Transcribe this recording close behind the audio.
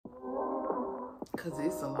because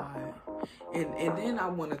it's a lot. And then I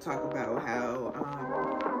want to talk about how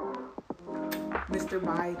Mr.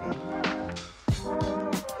 Biden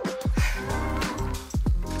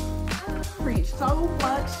preached so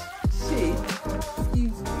much shit.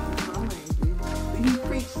 Excuse me, my language. But he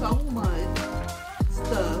preached so much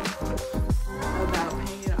stuff about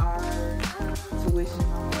paying our tuition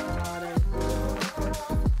on and all that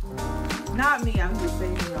stuff. Not me, I'm just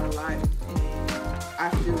saying in your life, and I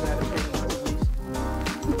still gotta pay tuition.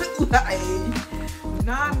 Like,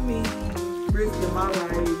 not me risking my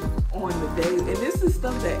life on the day. And this is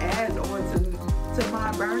stuff that adds on to my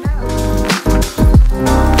burnout.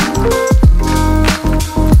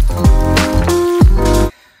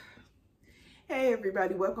 Hey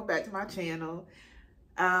everybody, welcome back to my channel.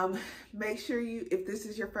 Make sure if this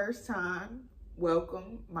is your first time,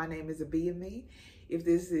 welcome. My name is Ibiyemi. If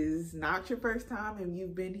this is not your first time and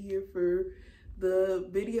you've been here for the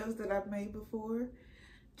videos that I've made before,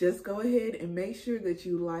 just go ahead and make sure that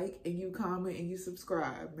you like and you comment and you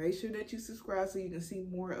subscribe. Make sure that you subscribe so you can see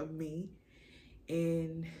more of me.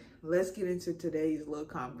 And let's get into today's little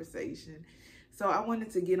conversation. So I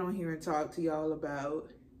wanted to get on here and talk to y'all about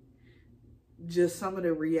just some of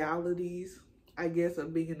the realities, I guess,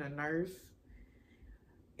 of being a nurse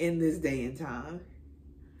in this day and time.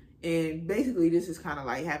 And basically this is kind of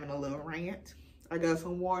like having a little rant. I got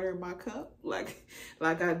some water in my cup like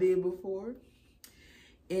I did before.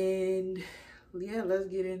 And yeah, let's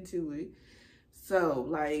get into it. So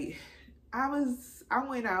like I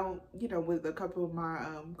went out, you know, with a couple of my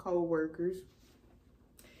co-workers,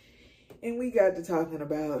 and we got to talking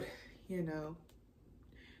about, you know,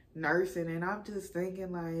 nursing. And I'm just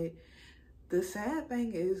thinking, like, the sad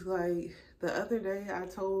thing is, like, the other day I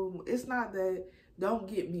told, it's not that, don't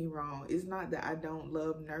get me wrong, it's not that I don't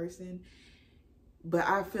love nursing, but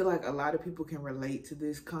I feel like a lot of people can relate to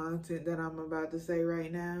this content that I'm about to say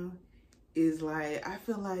right now. Is like, I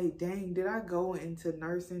feel like, dang, did I go into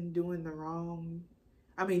nursing doing the wrong?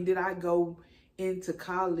 I mean, did I go into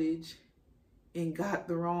college and got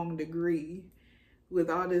the wrong degree with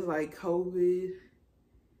all this like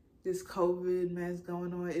this COVID mess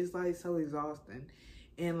going on? It's like so exhausting.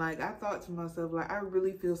 And like, I thought to myself, like, I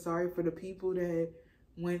really feel sorry for the people that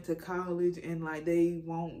went to college and like they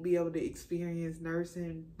won't be able to experience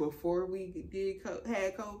nursing before we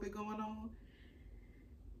had COVID going on.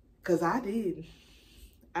 Cause I did.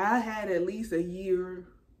 I had at least a year.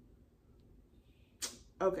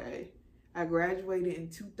 Okay, I graduated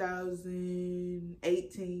in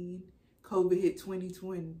 2018. COVID hit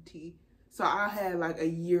 2020. So I had like a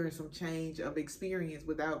year and some change of experience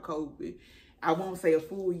without COVID. I won't say a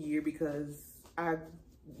full year because I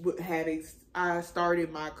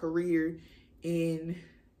started my career in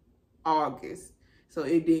August. So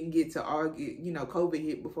it didn't get to August, you know, COVID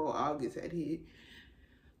hit before August had hit.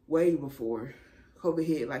 Way before. COVID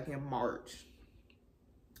hit like in March.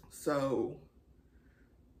 So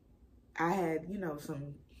I had, you know,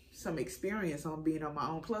 some experience on being on my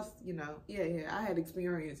own. Plus, you know, yeah, I had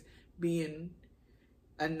experience being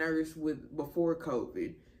a nurse before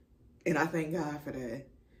COVID. And I thank God for that.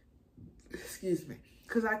 Excuse me.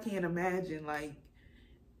 Because I can't imagine, like,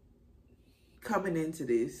 coming into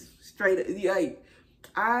this straight, like,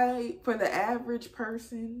 for the average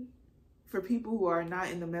person, for people who are not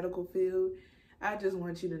in the medical field, I just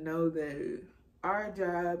want you to know that our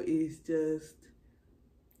job is just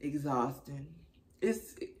exhausting.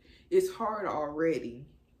 It's hard already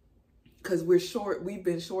because we've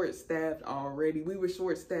been short-staffed already. We were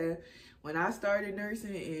short-staffed when I started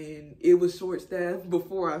nursing, and it was short-staffed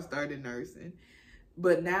before I started nursing.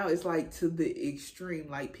 But now it's like to the extreme.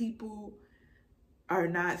 Like, people are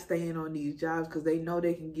not staying on these jobs because they know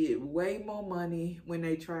they can get way more money when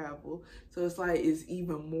they travel. So it's like, it's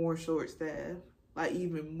even more short-staffed, like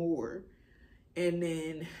even more. And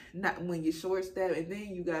then not when you're short-staffed and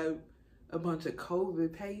then you got a bunch of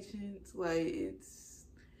COVID patients, like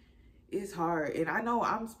it's hard. And I know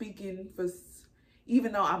I'm speaking for,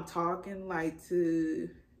 even though I'm talking like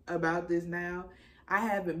about this now, I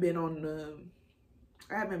haven't been on the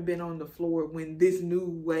floor when this new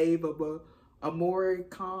wave of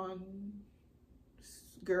Omicron,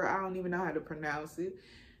 girl, I don't even know how to pronounce it,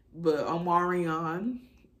 but Omarion,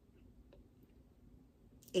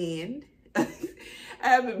 and I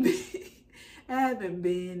haven't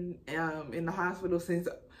been in the hospital since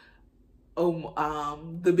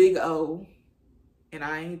the big O, and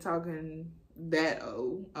I ain't talking that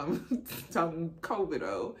O, I'm talking COVID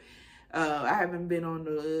O. I haven't been on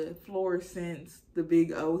the floor since the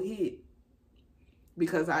big O hit,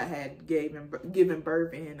 because I had given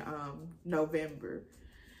birth in November.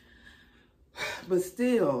 But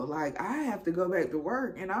still, like, I have to go back to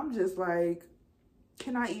work, and I'm just like,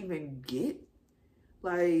 can I even get,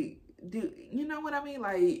 like, you know what I mean?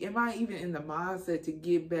 Like, am I even in the mindset to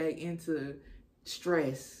get back into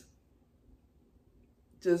stress?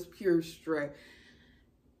 Just pure stress.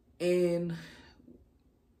 And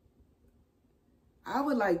I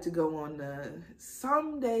would like to go on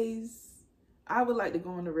some days, I would like to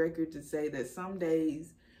go on the record to say that some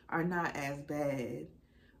days are not as bad.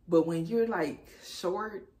 But when you're like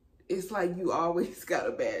short, it's like you always got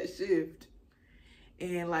a bad shift.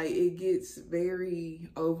 And like it gets very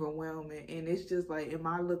overwhelming. And it's just like, am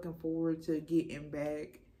I looking forward to getting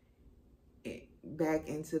back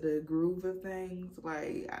into the groove of things?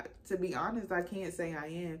 Like, to be honest, I can't say I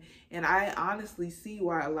am. And I honestly see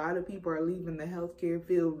why a lot of people are leaving the healthcare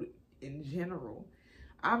field in general.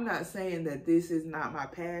 I'm not saying that this is not my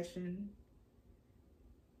passion,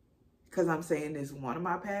 because I'm saying it's one of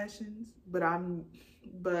my passions,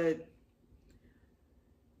 but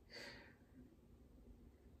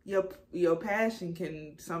your passion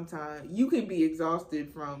can sometimes, you can be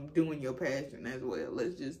exhausted from doing your passion as well.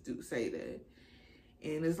 Let's just say that.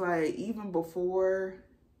 And it's like, even before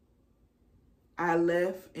I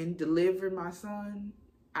left and delivered my son,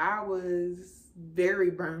 I was very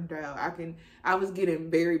burned out. I was getting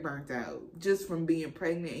very burnt out just from being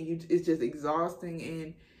pregnant, and it's just exhausting.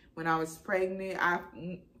 And when I was pregnant, I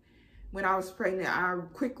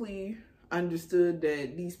quickly understood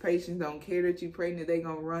that these patients don't care that you're pregnant. They're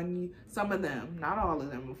gonna run you. Some of them, not all of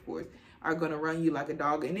them, of course, are gonna run you like a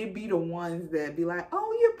dog. And it be the ones that be like,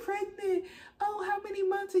 oh, you're pregnant. Oh, how many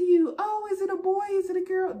months are you? Oh, is it a boy? Is it a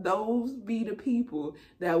girl? Those be the people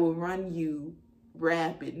that will run you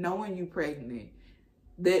rapid, knowing you pregnant.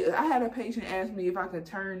 I had a patient ask me if I could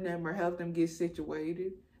turn them or help them get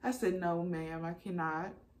situated. I said, no, ma'am, I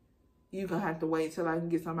cannot. You're gonna have to wait till I can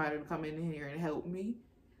get somebody to come in here and help me.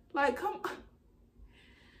 Like, come on.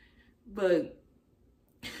 But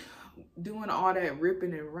doing all that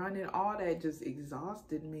ripping and running, all that just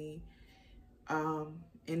exhausted me. And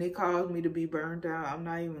it caused me to be burned out. I'm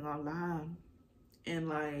not even gonna lie. And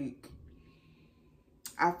like,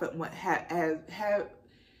 I felt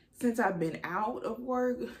since I've been out of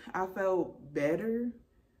work, I felt better.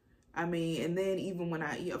 I mean, and then even when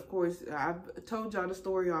of course, I've told y'all the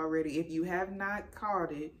story already. If you have not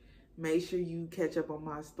caught it, make sure you catch up on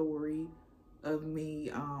my story of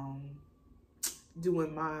me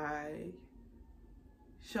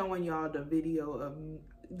showing y'all the video of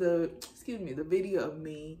the video of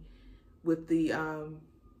me with the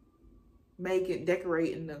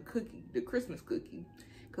decorating the Christmas cookie,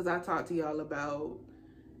 because I talked to y'all about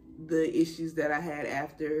the issues that I had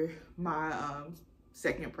after my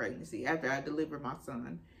second pregnancy, after I delivered my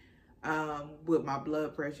son, with my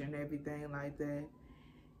blood pressure and everything like that.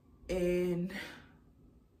 And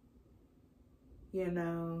you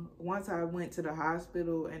know, once I went to the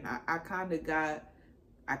hospital, and I kind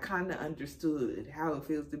of understood how it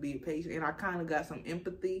feels to be a patient, and I kind of got some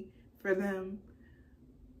empathy for them,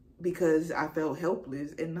 because I felt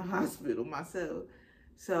helpless in the hospital myself.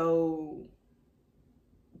 So,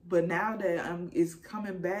 but now that it's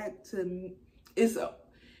coming back to me,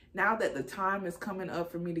 now that the time is coming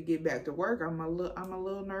up for me to get back to work, I'm a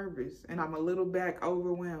little nervous, and I'm a little back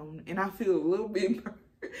overwhelmed, and I feel a little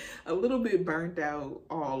bit burnt out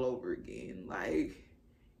all over again. Like,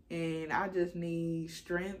 and I just need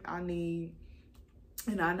strength.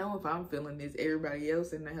 And I know if I'm feeling this, everybody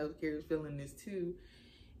else in the healthcare is feeling this too.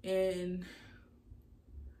 And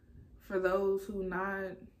for those who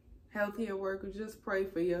not healthcare workers, just pray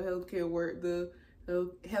for your healthcare workers,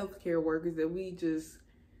 that we just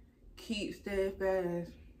keep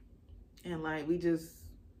steadfast, and like we just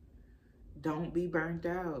don't be burnt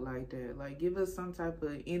out like that. Like, give us some type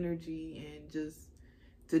of energy and just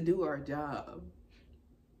to do our job,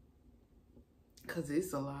 because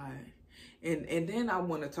it's a lot. And then I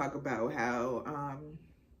want to talk about how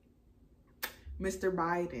Mr.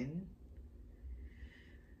 Biden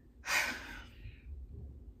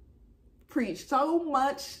preached so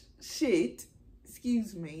much shit,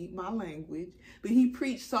 excuse me, my language, but he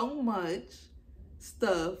preached so much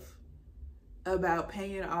stuff about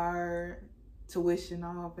paying our tuition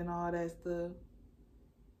off and all that stuff.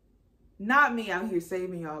 Not me out here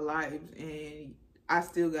saving y'all lives and I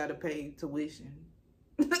still gotta pay tuition.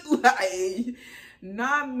 Like,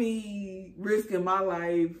 not me risking my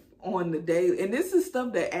life on the daily. And this is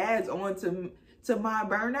stuff that adds on to my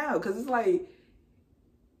burnout, because it's like,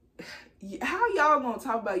 how y'all gonna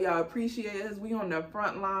talk about y'all appreciate us? We on the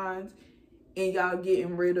front lines, and y'all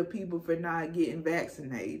getting rid of people for not getting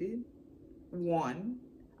vaccinated. One,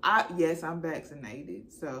 yes, I'm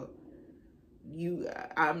vaccinated, so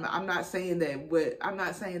I'm not saying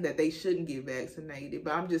that they shouldn't get vaccinated,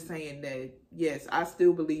 but I'm just saying that, yes, I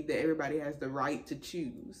still believe that everybody has the right to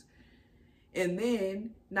choose. And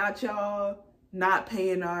then, not y'all not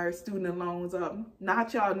paying our student loans off,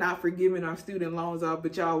 not y'all not forgiving our student loans off,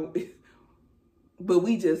 but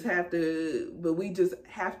we just have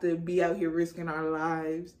to be out here risking our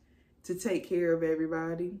lives to take care of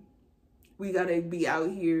everybody. We gotta be out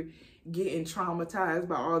here getting traumatized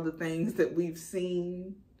by all the things that we've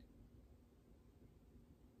seen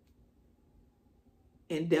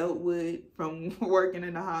and dealt with from working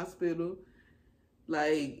in the hospital.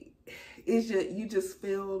 Like, it's just, you just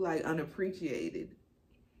feel like unappreciated.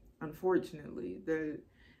 Unfortunately,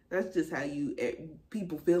 that's just how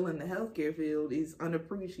people feel in the healthcare field, is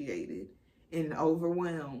unappreciated and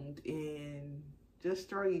overwhelmed and just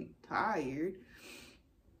straight tired.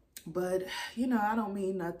 But, you know, I don't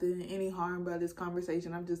mean any harm by this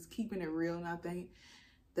conversation. I'm just keeping it real. And I think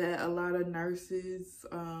that a lot of nurses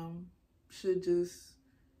should just,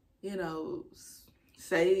 you know,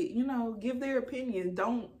 say, you know, give their opinion.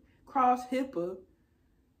 Don't cross HIPAA,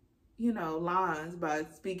 you know, lines by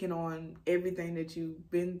speaking on everything that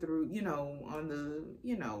you've been through, you know, on the,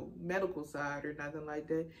 you know, medical side or nothing like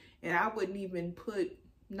that. And I wouldn't even put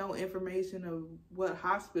no information of what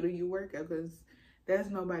hospital you work at, because that's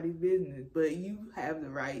nobody's business. But you have the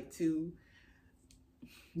right to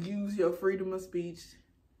use your freedom of speech.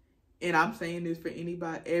 And I'm saying this for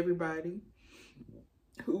everybody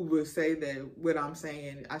who would say that what I'm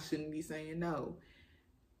saying, I shouldn't be saying. No.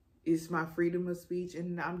 It's my freedom of speech,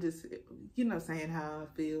 and I'm just, you know, saying how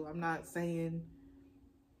I feel. I'm not saying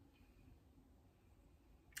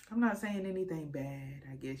anything bad,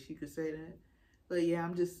 I guess you could say that. But yeah,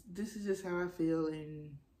 this is just how I feel,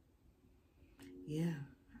 and yeah,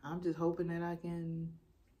 I'm just hoping that I can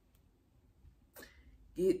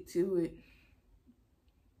get to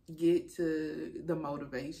the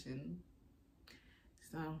motivation.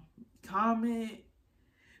 So, comment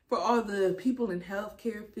for all the people in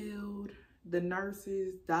healthcare field, the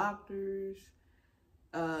nurses, doctors,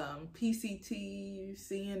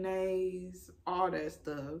 PCTs, CNAs, all that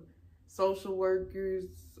stuff, social workers,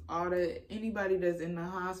 anybody that's in the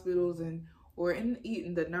hospitals or in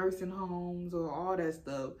the nursing homes or all that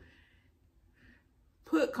stuff.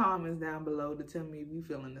 Put comments down below to tell me if you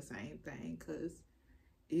feeling the same thing, because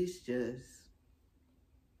it's just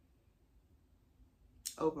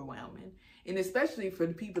overwhelming. And especially for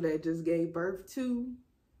the people that just gave birth to,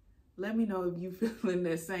 let me know if you feeling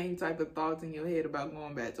that same type of thoughts in your head about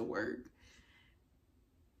going back to work.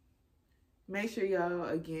 Make sure y'all,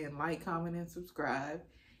 again, like, comment, and subscribe.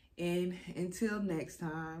 And until next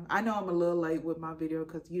time, I know I'm a little late with my video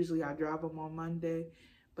because usually I drop them on Monday,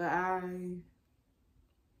 but I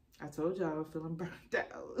told y'all I'm feeling burnt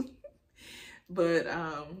out. But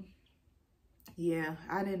yeah,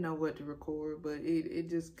 I didn't know what to record, but it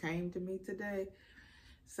just came to me today.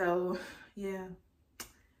 So yeah,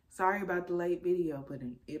 sorry about the late video, but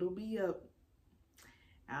it'll be up.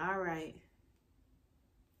 All right,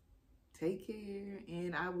 take care,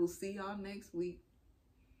 and I will see y'all next week.